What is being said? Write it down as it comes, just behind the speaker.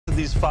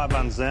he's 5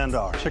 on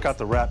Xandar. Check out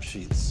the rap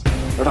sheets.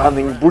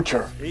 Running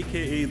Butcher,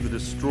 AKA the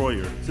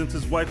Destroyer. Since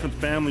his wife and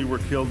family were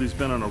killed, he's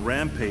been on a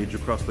rampage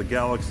across the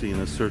galaxy in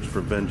his search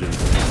for vengeance.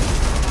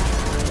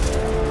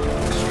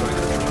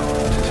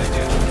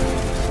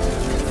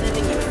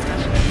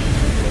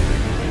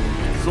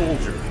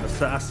 Soldier,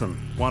 assassin,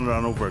 wanted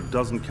on over a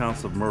dozen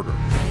counts of murder.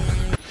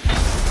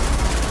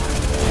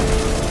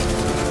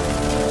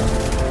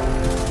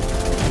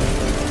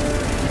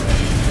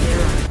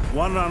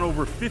 Wanted on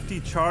over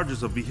 50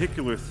 charges of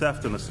vehicular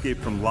theft and escape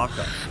from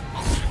lockup.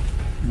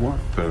 What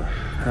the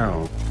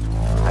hell?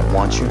 I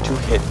want you to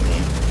hit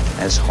me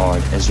as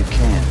hard as you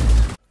can.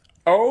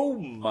 oh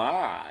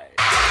my!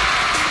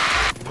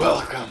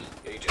 Welcome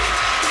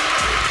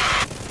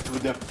to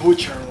the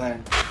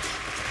Butcherland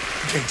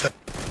Can't touch.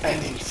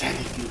 and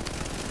insanity.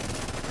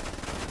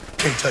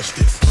 Can't touch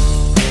this.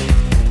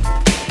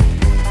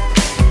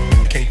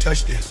 Can't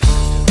touch this.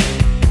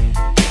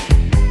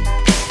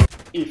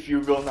 If you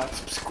will not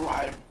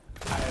subscribe,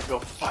 I will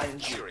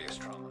find you.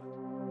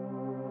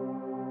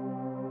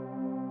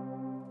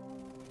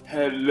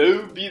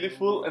 Hello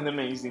beautiful and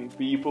amazing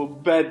people,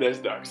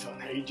 badass dogs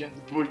on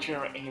Agent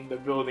Butcher in the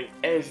building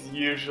as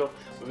usual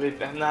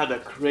with another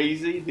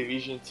crazy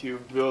Division 2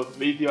 build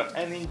video,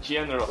 and in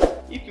general,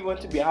 if you want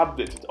to be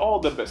updated with all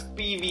the best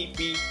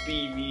PvP,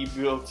 PvE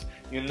builds,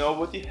 you know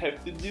what you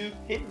have to do,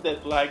 hit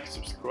that like,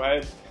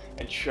 subscribe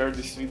and share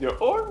this video,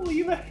 or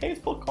leave a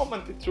hateful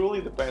comment. It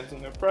truly depends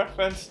on your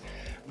preference,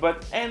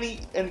 but any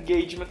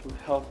engagement will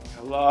help me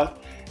a lot,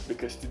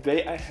 because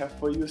today I have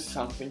for you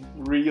something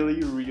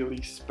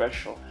really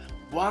special.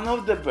 One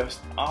of the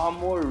best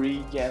armor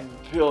regen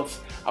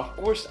builds. Of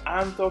course,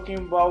 I'm talking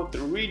about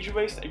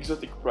Ridgeway's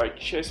exotic pride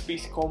chest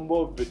piece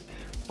combo with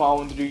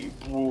Foundry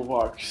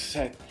Bulwark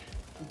set.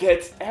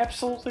 That's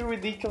absolutely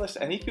ridiculous,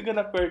 and if you're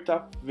gonna pair it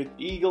up with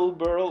Eagle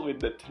Barrel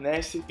with the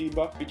tenacity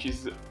buff, which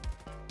is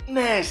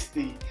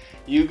nasty,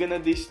 you're gonna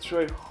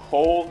destroy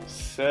whole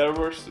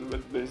servers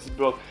with this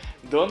build.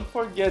 Don't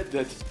forget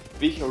that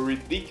we have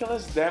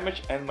ridiculous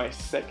damage, and my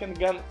second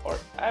gun, or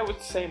I would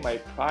say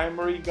my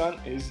primary gun,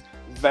 is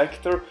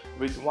Vector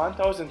with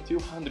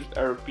 1200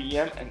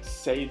 RPM and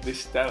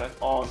Sadist talent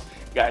on.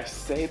 Guys,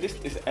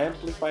 Sadist is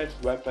amplified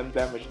weapon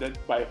damage. That's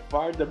by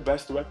far the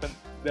best weapon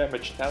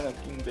damage talent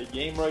in the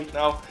game right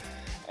now.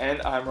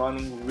 And I'm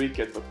running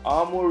Wicked, but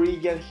armor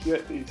regen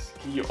here is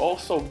key.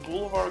 Also,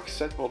 Bulwark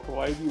set will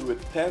provide you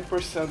with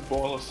 10%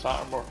 bonus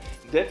armor.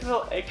 That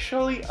will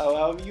actually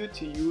allow you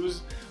to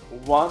use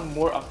one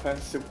more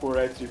offensive core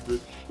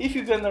attribute. If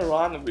you're gonna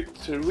run with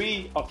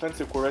 3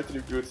 offensive core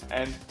attributes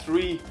and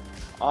 3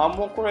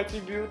 armor core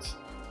attributes,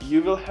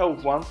 you will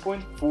have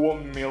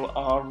 1.4 mil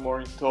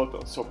armor in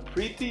total, so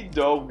pretty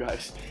dope,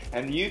 guys.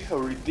 And you have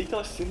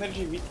ridiculous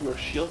synergy with your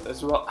shield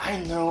as well. I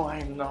know,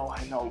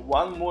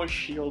 one more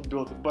shield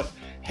build, but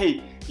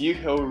hey, you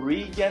have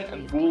regen,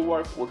 and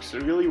Bulwark works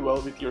really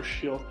well with your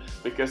shield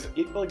because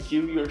it will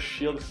give your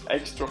shield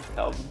extra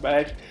health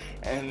back,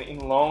 and in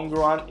long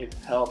run it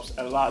helps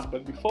a lot.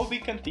 But before we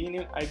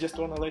continue, I just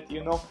want to let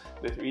you know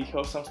that we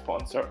have some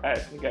sponsor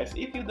ads. And guys,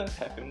 if you don't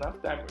have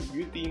enough time for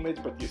your teammates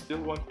but you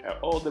still want to have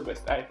all the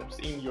best items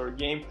in your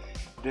game,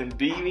 then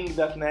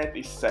Dealing.net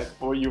is set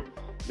for you.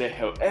 They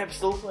have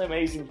absolutely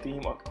amazing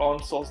team of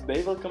consoles.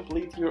 They will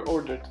complete your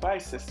order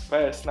twice as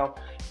fast. Now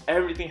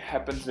everything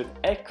happens with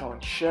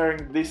account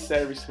sharing. This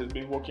service has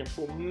been working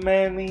for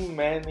many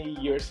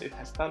years. It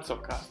has tons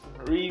of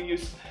customer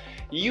reviews.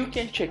 You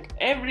can check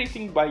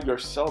everything by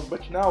yourself,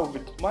 but now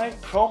with my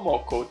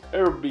promo code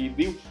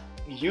RBD,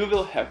 you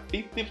will have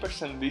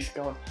 15%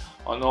 discount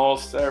on all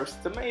servers.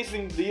 It's an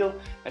amazing deal,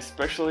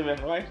 especially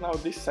when right now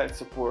this site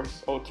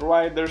supports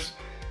Outriders.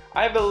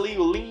 I will leave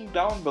a link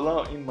down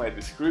below in my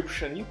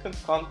description. You can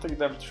contact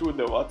them through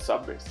the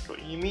WhatsApp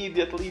basically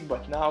immediately.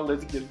 But now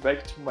let's get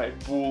back to my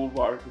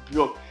Bulwark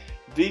build.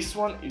 This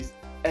one is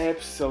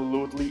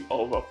absolutely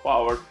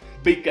overpowered,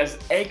 because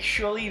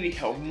actually we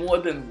have more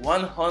than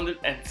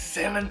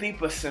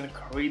 170%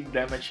 crit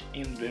damage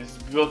in this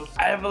build.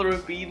 I will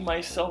repeat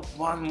myself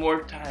one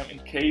more time in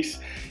case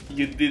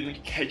you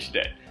didn't catch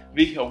that.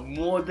 We have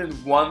more than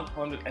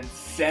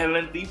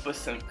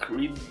 170%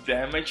 crit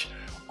damage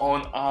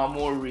on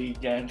armor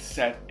regen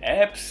set.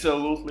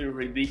 Absolutely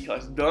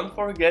ridiculous. Don't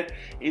forget,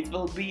 it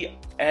will be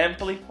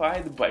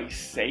amplified by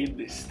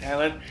Sadist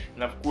talent,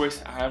 and of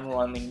course I'm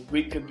running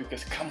Wicked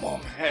because come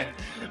on man,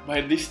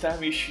 by this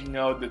time you should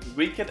know that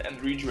Wicked and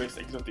Ridgeway's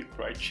exotic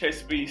pride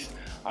chest piece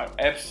are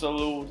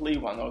absolutely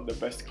one of the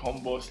best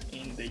combos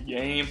in the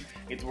game.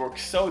 It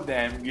works so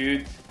damn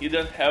good, you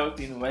don't have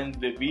to invent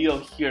the wheel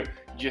here.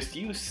 Just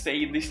use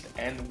Sadist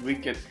and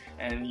Wicked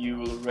and you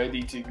will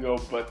ready to go.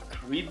 But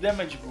crit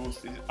damage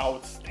boost is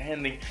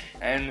outstanding,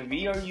 and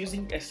we are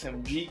using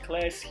SMG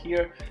class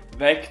here,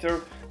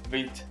 Vector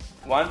with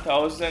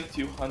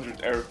 1200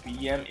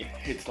 RPM. It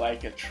hits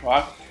like a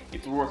truck.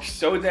 It works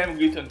so damn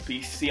good on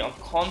PC. On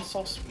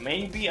consoles,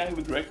 maybe I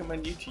would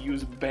recommend you to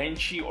use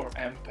Banshee or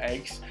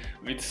MPEGs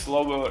with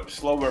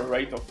slower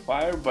rate of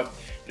fire, but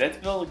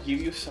that will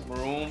give you some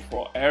room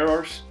for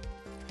errors.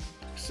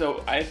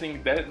 So I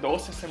think that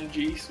those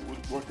SMGs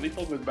would work a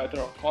little bit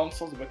better on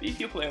consoles, but if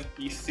you play on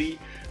PC,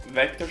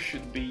 Vector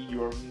should be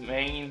your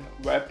main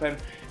weapon.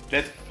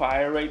 That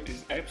fire rate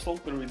is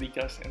absolutely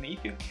ridiculous, and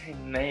if you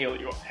can nail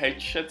your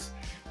headshots,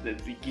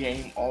 that's the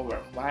game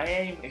over. My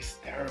aim is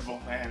terrible,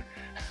 man.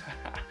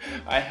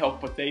 I have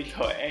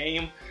potato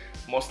aim.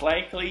 Most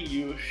likely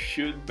you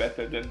shoot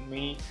better than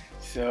me,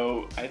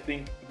 so I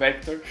think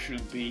Vector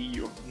should be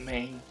your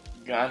main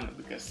gun,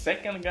 because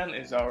second gun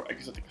is our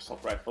exotic assault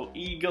rifle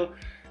Eagle,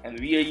 and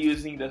we are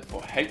using that for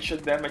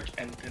headshot damage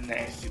and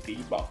tenacity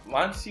buff.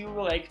 Once you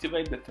will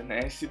activate the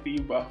tenacity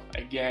buff,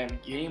 again,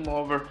 game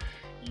over.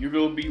 You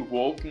will be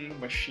walking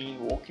machine,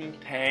 walking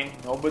tank,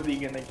 nobody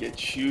gonna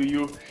get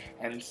you.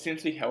 And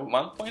since we have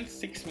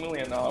 1.6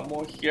 million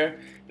armor here,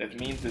 that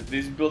means that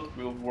this build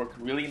will work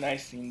really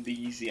nice in the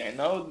easy. I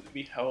know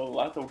we have a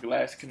lot of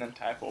glass cannon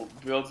type of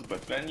builds,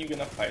 but when you're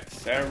gonna fight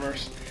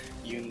servers,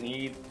 you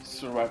need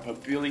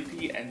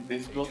survivability, and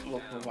this build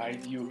will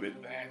provide you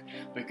with that.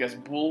 Because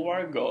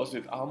Bulwark goes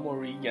with armor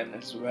regen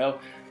as well.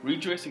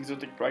 Ridgeway's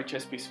exotic right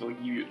chest piece will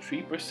give you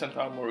 3%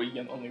 armor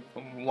regen only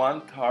from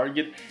one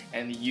target,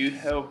 and you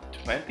have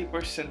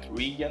 20%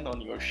 regen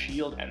on your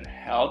shield and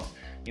health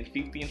in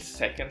 15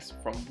 seconds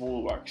from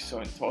Bulwark.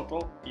 So in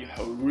total, you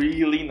have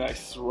really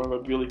nice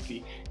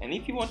survivability. And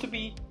if you want to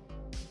be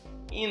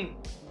in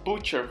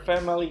Butcher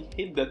family,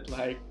 hit that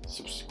like,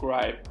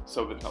 subscribe.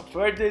 So without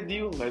further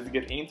ado, let's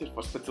get into it.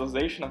 For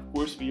specialization, of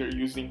course, we are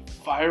using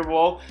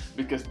firewall,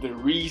 because the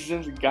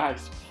reasons,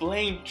 guys,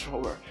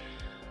 flamethrower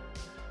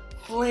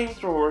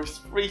is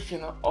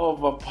freaking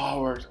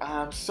overpowered.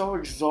 I'm so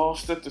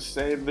exhausted to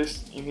say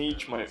this in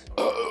each my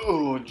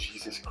oh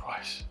Jesus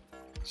Christ,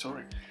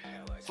 sorry.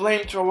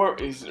 Flamethrower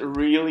is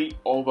really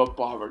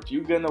overpowered.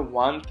 You're gonna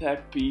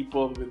one-tap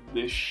people with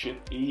this shit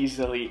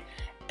easily,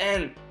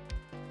 and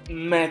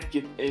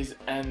medkit is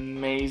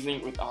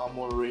amazing with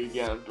armor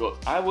regen build.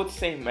 I would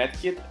say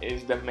medkit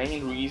is the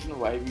main reason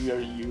why we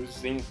are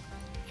using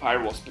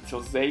firewall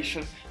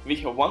specialization. We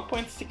have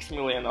 1.6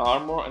 million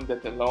armor, and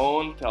that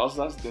alone tells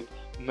us that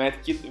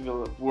medkit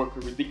will work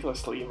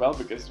ridiculously well,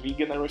 because we're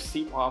gonna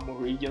receive armor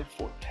regen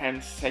for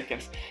 10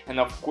 seconds. And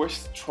of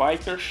course,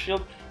 striekr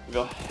shield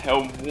will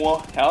have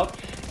more health,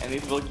 and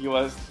it will give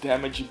us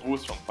damage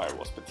boost from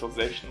firewall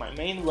specialization. My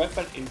main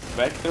weapon is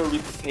Vector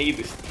with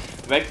Sadist.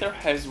 Vector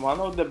has one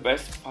of the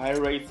best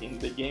fire rates in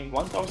the game,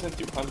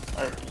 1200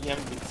 RPM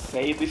with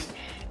Sadist.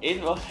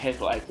 It will hit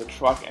like a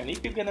truck, and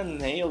if you're gonna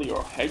nail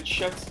your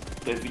headshots,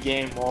 that's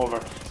game over.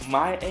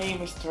 My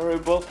aim is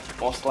terrible.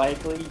 Most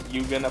likely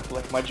you're gonna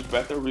play much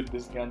better with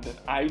this gun than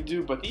I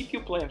do, but if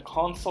you play on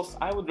consoles,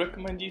 I would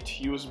recommend you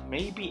to use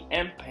maybe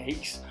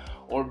MPEGs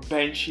or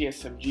Benchy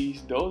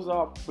SMGs. Those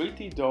are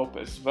pretty dope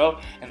as well,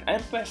 and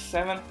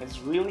MPS7 has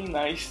really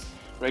nice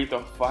rate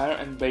of fire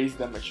and base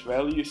damage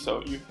value,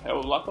 so you have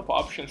a lot of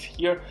options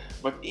here.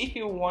 But if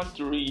you want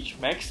to reach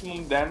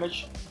maximum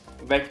damage,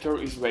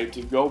 Vector is way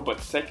to go.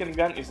 But second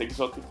gun is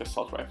exotic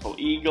assault rifle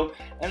Eagle,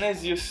 and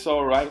as you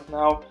saw right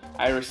now,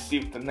 I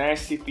received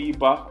tenacity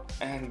buff,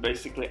 and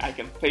basically I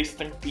can face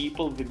tank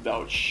people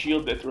without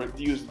shield. That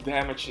reduced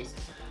damage is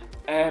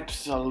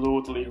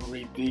absolutely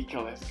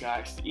ridiculous,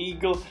 guys.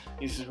 Eagle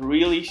is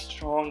really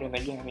strong, and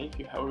again, if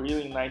you have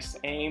really nice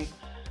aim,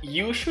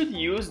 you should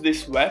use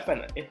this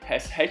weapon. It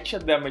has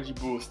headshot damage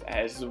boost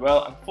as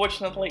well.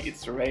 Unfortunately,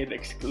 it's raid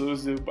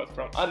exclusive, but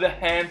from other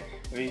hand,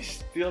 we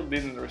still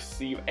didn't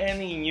receive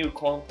any new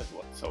content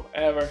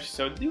whatsoever.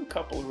 So do a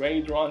couple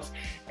raid runs,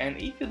 and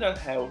if you don't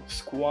have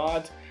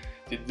squad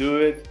to do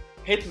it,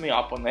 hit me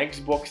up on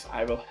Xbox.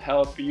 I will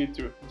help you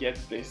to get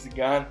this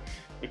gun,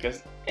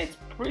 because it's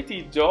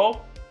pretty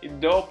dope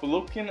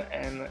looking,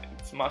 and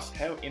it's must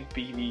have in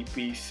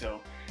PvP.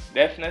 So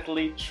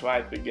definitely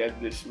try to get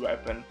this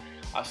weapon.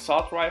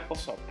 Assault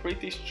rifles are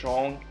pretty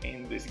strong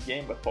in this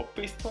game, but for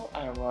pistol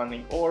I'm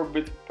running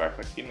Orbit,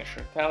 perfect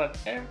finisher talent,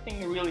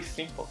 everything really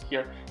simple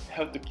here. You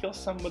have to kill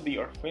somebody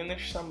or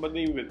finish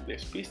somebody with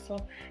this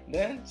pistol,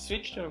 then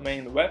switch to your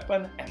main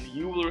weapon and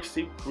you will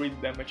receive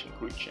crit damage and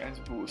crit chance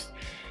boost.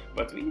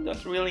 But we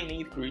don't really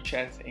need crit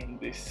chance in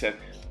this set.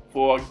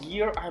 For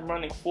gear, I'm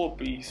running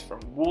 4-piece from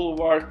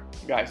Bulwark.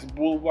 Guys,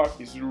 Bulwark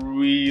is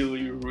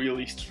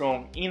really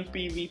strong in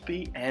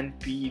PvP and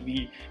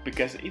PV,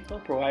 because it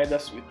will provide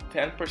us with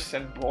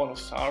 10%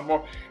 bonus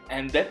armor,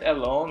 and that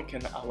alone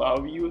can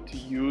allow you to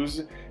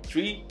use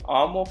 3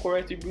 armor core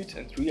attributes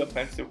and 3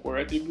 offensive core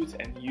attributes,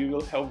 and you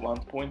will have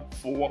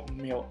 1.4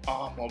 mil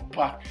armor.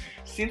 But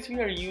since we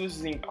are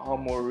using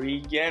armor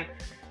regen,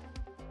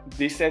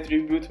 this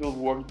attribute will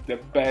work the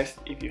best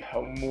if you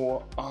have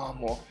more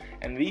armor,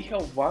 and we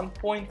have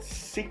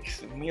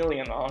 1.6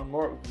 million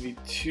armor with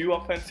 2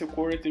 offensive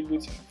core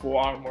attributes and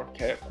 4 armor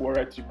core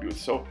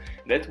attributes, so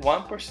that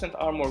 1%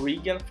 armor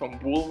regen from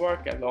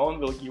Bulwark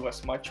alone will give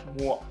us much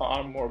more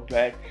armor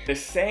back. The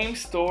same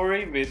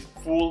story with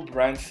full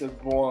brand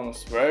set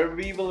bonus, where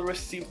we will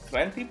receive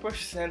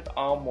 20%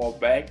 armor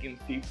back in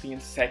 15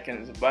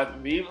 seconds,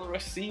 but we will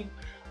receive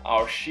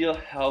Our shield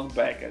held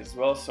back as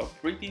well, so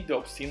pretty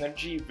dope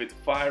synergy with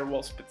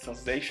firewall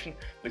specialization,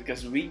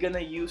 because we're gonna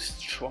use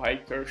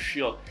striekr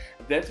shield.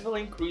 That will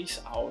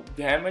increase our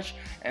damage,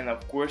 and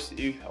of course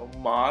you have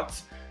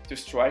mods to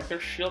striekr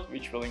shield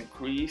which will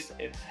increase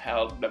its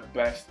health the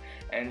best,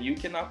 and you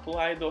can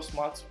apply those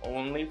mods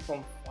only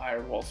from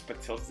firewall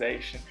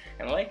specialization.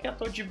 And like I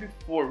told you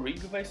before,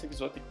 Ridgeway's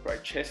exotic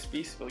pride chest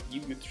piece will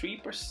give you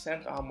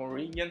 3% armor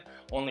regen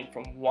only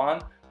from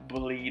one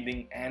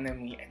bleeding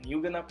enemy, and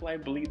you're gonna apply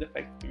bleed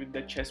effect with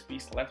the chest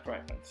piece left,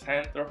 right and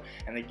center.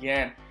 And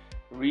again,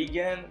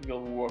 regen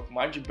will work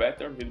much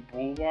better with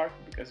Bulwark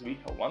because we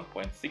have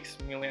 1.6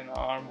 million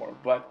armor.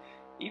 But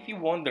if you're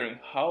wondering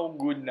how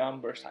good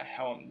numbers I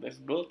have on this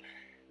build,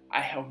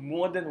 I have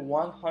more than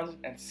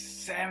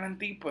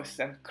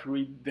 170%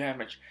 crit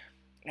damage.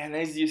 And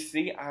as you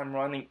see, I'm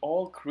running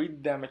all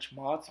crit damage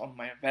mods on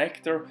my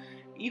vector.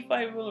 If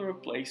I will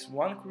replace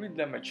one crit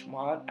damage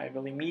mod, I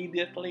will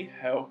immediately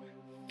have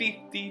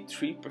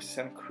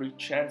 53% crit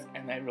chance,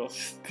 and I will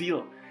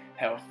still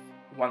have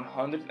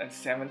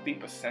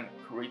 170%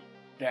 crit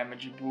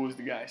damage boost,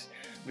 guys,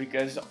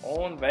 because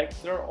on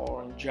vector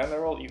or in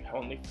general you have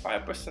only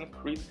 5%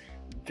 crit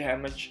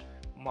damage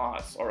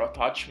mods or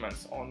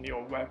attachments on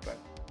your weapon,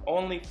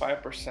 only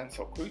 5%.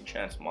 So crit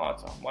chance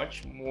mods are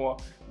much more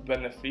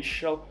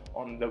beneficial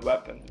on the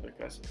weapons,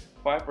 because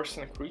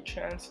 5% crit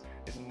chance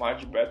is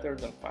much better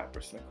than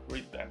 5%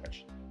 crit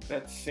damage.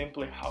 That's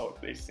simply how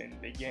it is in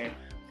the game.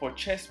 For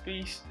chest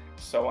piece,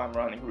 so I'm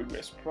running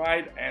Ridgeway's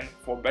Pride, and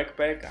for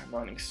backpack I'm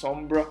running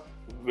Sombra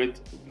with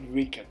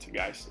Wicked,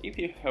 guys. If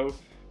you have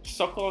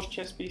Sokolow's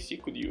chest piece, you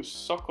could use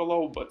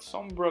Sokolov, but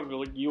Sombra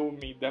will give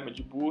me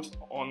damage boost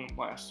on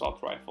my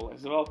assault rifle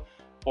as well.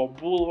 For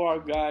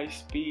Bulwark,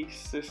 guys,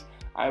 pieces,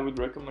 I would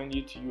recommend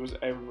you to use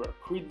everywhere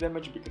crit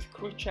damage, because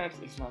crit chance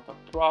is not a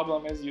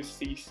problem as you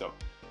see, so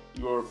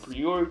your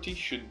priority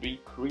should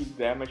be crit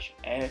damage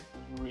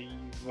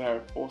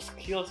everywhere. For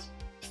skills,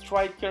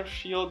 striekr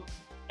shield,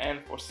 and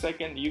for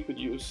second you could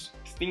use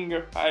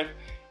Stinger Hive.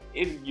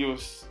 It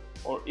gives,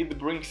 or it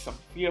brings some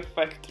fear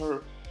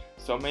factor,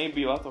 so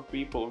maybe a lot of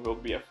people will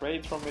be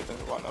afraid from it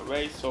and run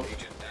away, so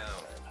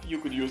you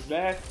could use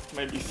that.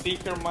 Maybe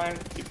Seeker Mine,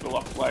 it will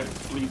apply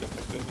bleed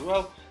effect as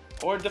well.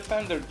 Or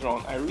Defender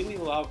Drone, I really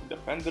love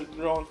Defender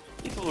Drone,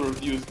 it will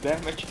reduce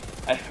damage.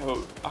 I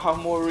have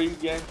armor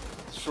regen,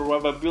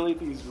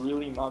 survivability is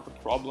really not a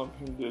problem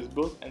in this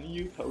build, and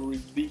you have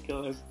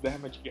ridiculous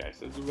damage,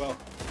 guys, as well.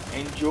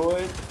 Enjoy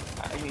it.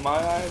 In my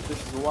eyes, this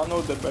is one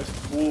of the best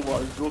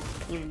Bulwark builds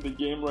in the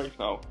game right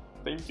now.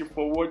 Thank you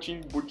for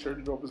watching. Butcher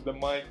drops the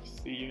mic.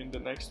 See you in the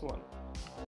next one.